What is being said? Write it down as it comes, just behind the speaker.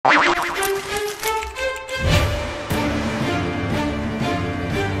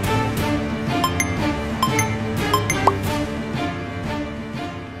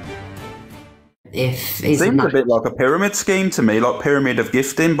if he's Seems a bit like a pyramid scheme to me, like pyramid of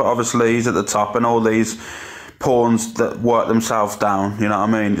gifting, but obviously he's at the top and all these pawns that work themselves down, you know what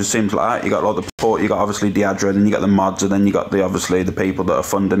I mean? It just seems like that. You got like the port, you got obviously Deadra, and then you got the mods, and then you got the obviously the people that are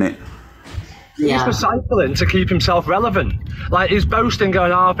funding it. Yeah. He's recycling to keep himself relevant. Like, he's boasting,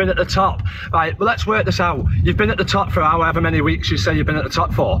 going, I've been at the top. Right, well, let's work this out. You've been at the top for however many weeks you say you've been at the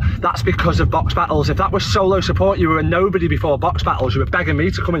top for. That's because of box battles. If that was solo support, you were a nobody before box battles. You were begging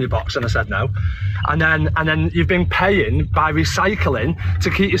me to come in your box, and I said no. And then you've been paying by recycling to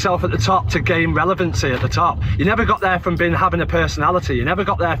keep yourself at the top, to gain relevancy at the top. You never got there from having a personality. You never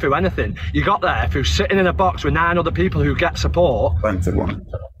got there through anything. You got there through sitting in a box with 9 other people who get support.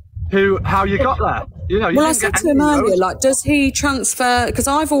 How you got there? You know. Well, I said to him earlier, like, does he transfer? Because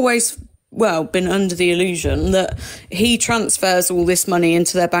I've always, been under the illusion that he transfers all this money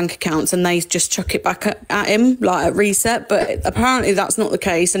into their bank accounts and they just chuck it back at him, like at reset. But apparently that's not the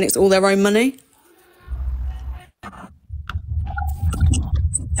case, and it's all their own money.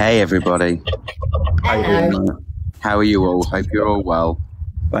 Hey, everybody. How are you all? Hope you're all well.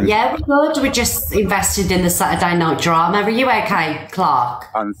 Yeah, we're good. We just invested in the Saturday night drama. Are you okay, Clark?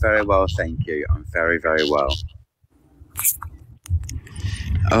 I'm very well, thank you. I'm very, very well.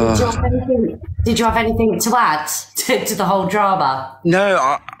 Did you have anything to add to the whole drama?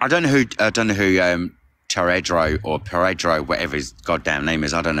 No, I don't know who Teredro or Peredro, whatever his goddamn name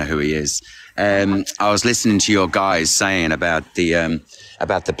is. I don't know who he is. I was listening to your guys saying about the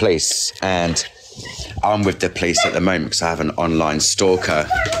police, and I'm with the police at the moment because I have an online stalker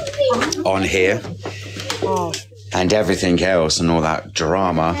on here and everything else and all that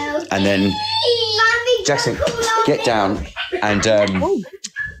drama. And then, Jackson, get down. And,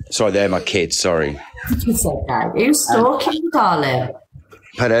 sorry, they're my kids, sorry. It's okay. Who's stalking you, darling?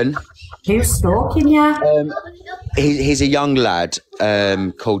 Pardon? Who's stalking you? He's a young lad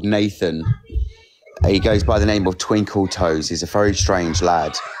called Nathan. He goes by the name of Twinkle Toes. He's a very strange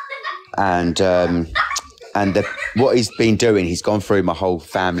lad. And what he's been doing, he's gone through my whole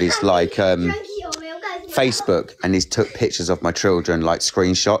family's Facebook, and he's took pictures of my children, like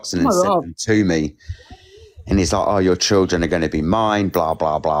screenshots, and then sent them to me. And he's like, "Oh, your children are going to be mine," blah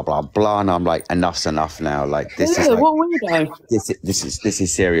blah blah blah blah. And I'm like, "Enough's enough now. Like this is this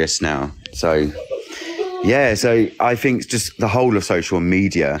is serious now." So yeah, so I think just the whole of social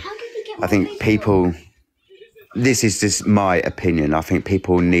media. I think people. This is just my opinion. I think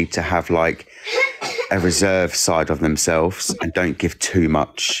people need to have like a reserve side of themselves and don't give too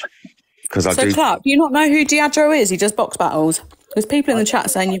much. So, Clark, do you not know who Deadro is? He does box battles. There's people in the chat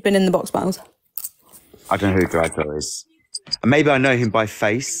saying you've been in the box battles. I don't know who Deadro is. Maybe I know him by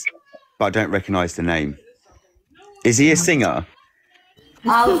face, but I don't recognise the name. Is he a singer?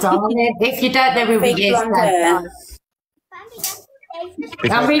 Oh, darling, if you don't know who he is,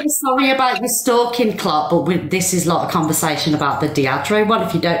 I'm really sorry about your stalking, Clark, but this is like a conversation about the Deadro one.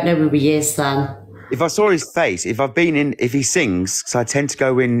 If you don't know who he is, then... If I saw his face, if he sings, because I tend to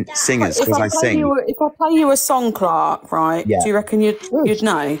go in singers because I sing. If I play you a song, Clark, right, do you reckon you'd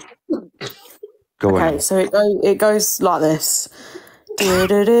know? Go on. Okay, so it goes like this. No,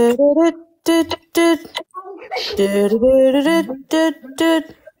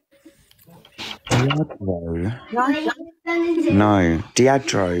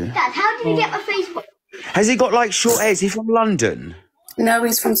 Deadro. Dad, how did you get my Facebook? Has he got like short hair? Is he from London? No,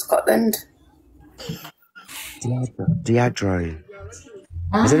 he's from Scotland. Deadro.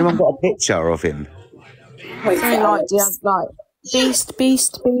 Has anyone got a picture of him? Wait, like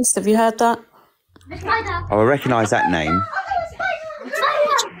Beast. Have you heard that? I recognise that name.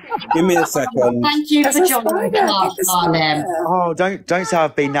 Give me a second. Thank you for joining, Clark, darling. Oh, don't say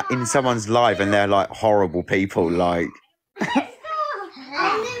I've been in someone's live and they're like horrible people, like.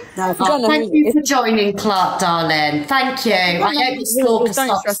 Thank you for joining, Clark, darling. Thank you. I hope you stop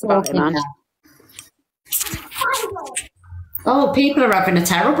stalking. Oh, people are having a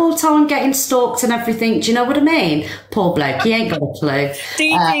terrible time getting stalked and everything. Do you know what I mean? Poor bloke, he ain't got a clue.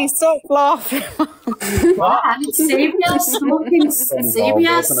 DG, stop laughing. What? Serious? Stalking?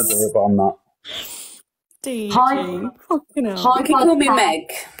 Serious? DG. Hi. Fucking hell. Hi, You can call me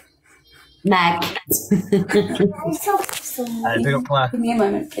Meg. Meg. Give me a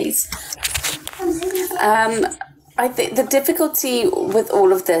moment, please. I think the difficulty with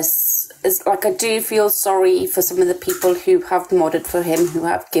all of this is, like, I do feel sorry for some of the people who have modded for him, who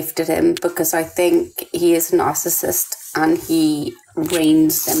have gifted him, because I think he is a narcissist and he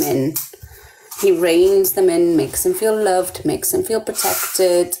reins them in. He reins them in, makes them feel loved, makes them feel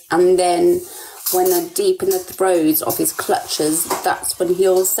protected, and then when they're deep in the throes of his clutches, that's when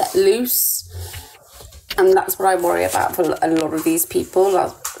he'll set loose. And that's what I worry about for a lot of these people.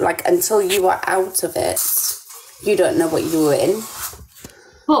 like, until you are out of it, you don't know what you were in.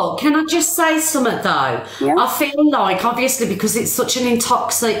 But can I just say something though? Yeah. I feel like, obviously, because it's such a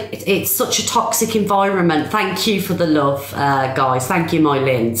toxic environment. Thank you for the love, guys. Thank you, my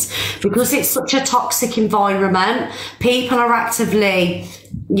Lins. Because it's such a toxic environment, people are actively,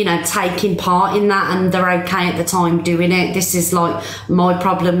 you know, taking part in that, and they're okay at the time doing it. This is like my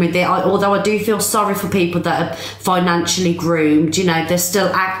problem with it. Although I do feel sorry for people that are financially groomed, you know, they're still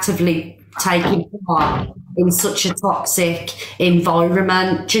actively taking part in such a toxic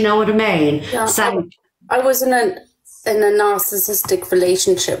environment. Do you know what I mean? Yeah, so I was in a narcissistic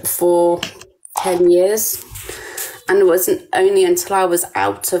relationship for 10 years, and it wasn't only until I was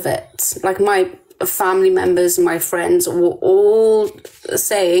out of it. Like, my family members, my friends were all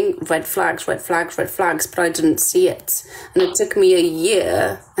saying red flags, red flags, red flags, but I didn't see it. And it took me a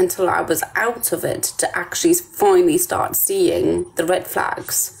year until I was out of it to actually finally start seeing the red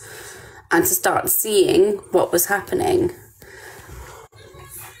flags and to start seeing what was happening.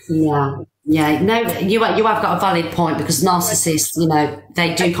 yeah, no, you have got a valid point, because narcissists, you know,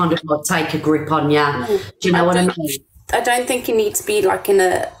 they do kind of like take a grip on you. Do you know what I mean? I don't think you need to be like in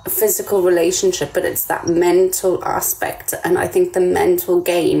a physical relationship, but it's that mental aspect. And I think the mental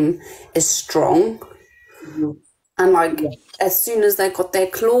game is strong. Mm-hmm. And like, as soon as they've got their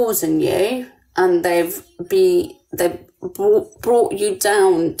claws in you and they've brought you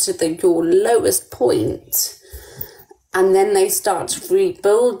down to your lowest point, and then they start to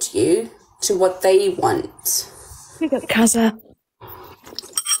rebuild you to what they want. You got Kaza.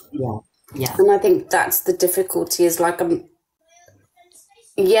 Yeah. And I think that's the difficulty, is like,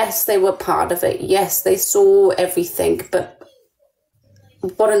 yes, they were part of it. Yes, they saw everything. But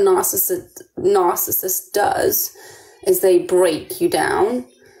what a narcissist does is they break you down,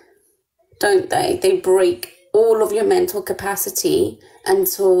 don't they? They break all of your mental capacity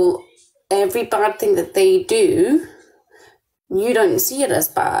until every bad thing that they do, you don't see it as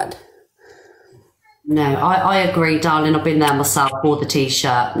bad. No, I agree, darling. I've been there myself, wore the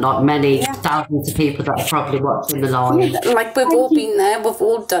t-shirt, like many thousands of people that are probably watching the live. Like, we've all been there, we've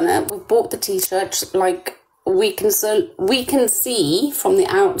all done it, we've bought the t-shirt. Like, we can see from the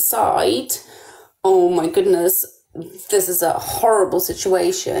outside, oh my goodness, this is a horrible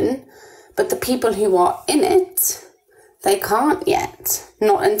situation. But the people who are in it, they can't yet,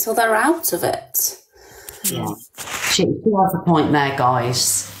 not until they're out of it. Yeah, she has a point there,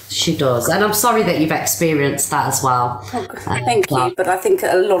 guys. She does. And I'm sorry that you've experienced that as well. Thank you, but I think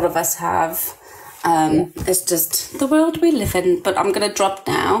a lot of us have. It's just the world we live in. But I'm going to drop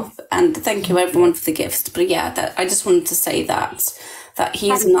now, and thank you everyone for the gifts. But yeah, I just wanted to say that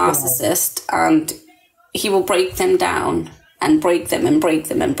he's a narcissist, and he will break them down and break them and break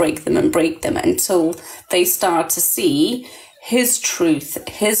them and break them and break them until they start to see his truth,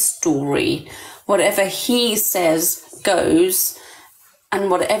 his story. Whatever he says goes, and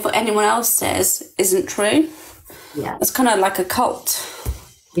whatever anyone else says isn't true. Yeah. It's kind of like a cult.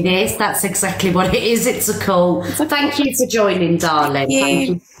 It is. That's exactly what it is. It's a cult. Thank you for joining, darling. Thank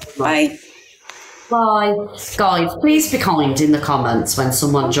you. Bye. Bye. Guys, please be kind in the comments when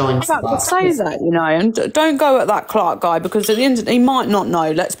someone joins. I was about to say that, you know, and don't go at that Clark guy, because at the end, he might not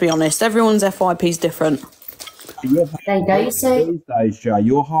know, let's be honest. Everyone's FYP is different. There you go, you see. These days, Jay,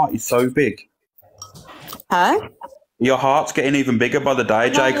 your heart is so big. Huh? Your heart's getting even bigger by the day,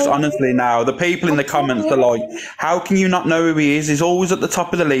 Jay, because honestly now, the people in the comments are like, how can you not know who he is? He's always at the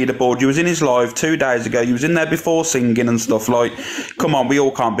top of the leaderboard. You was in his live 2 days ago. You was in there before singing and stuff. Like, come on, we all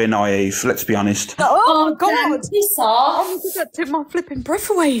can't be naive. Let's be honest. Oh, God. Oh, That took my flipping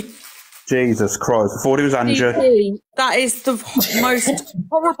breath away. Jesus Christ. I thought it was Andrew. That is the most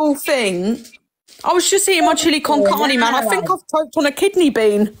horrible thing. I was just eating my chili con carne, man. I think I've choked on a kidney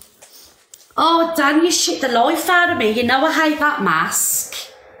bean. Oh, Dan, you shit the life out of me. You know I hate that mask.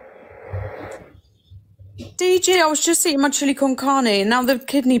 DG, I was just eating my chili con carne, and now the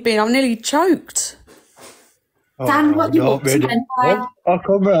kidney bean, I'm nearly choked. Dan, what you up to? I'll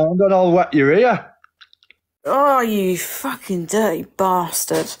come round and I'll wet your ear. Oh, you fucking dirty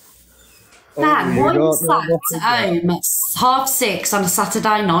bastard. Dan, why are you sat at home at 6:30 on a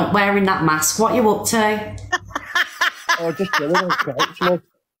Saturday night wearing that mask? What are you up to? Oh, just chilling on the couch, love.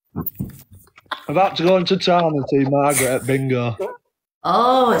 I've had to go into town and see Margaret at bingo.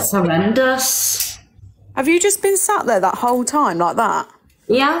 Oh, it's horrendous. Have you just been sat there that whole time like that?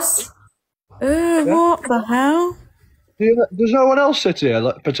 Yes. What the hell? Does no one else sit here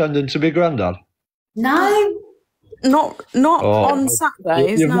like, pretending to be Grandad? No. Not on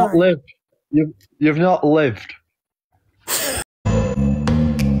Saturdays. You've not lived. You've not lived.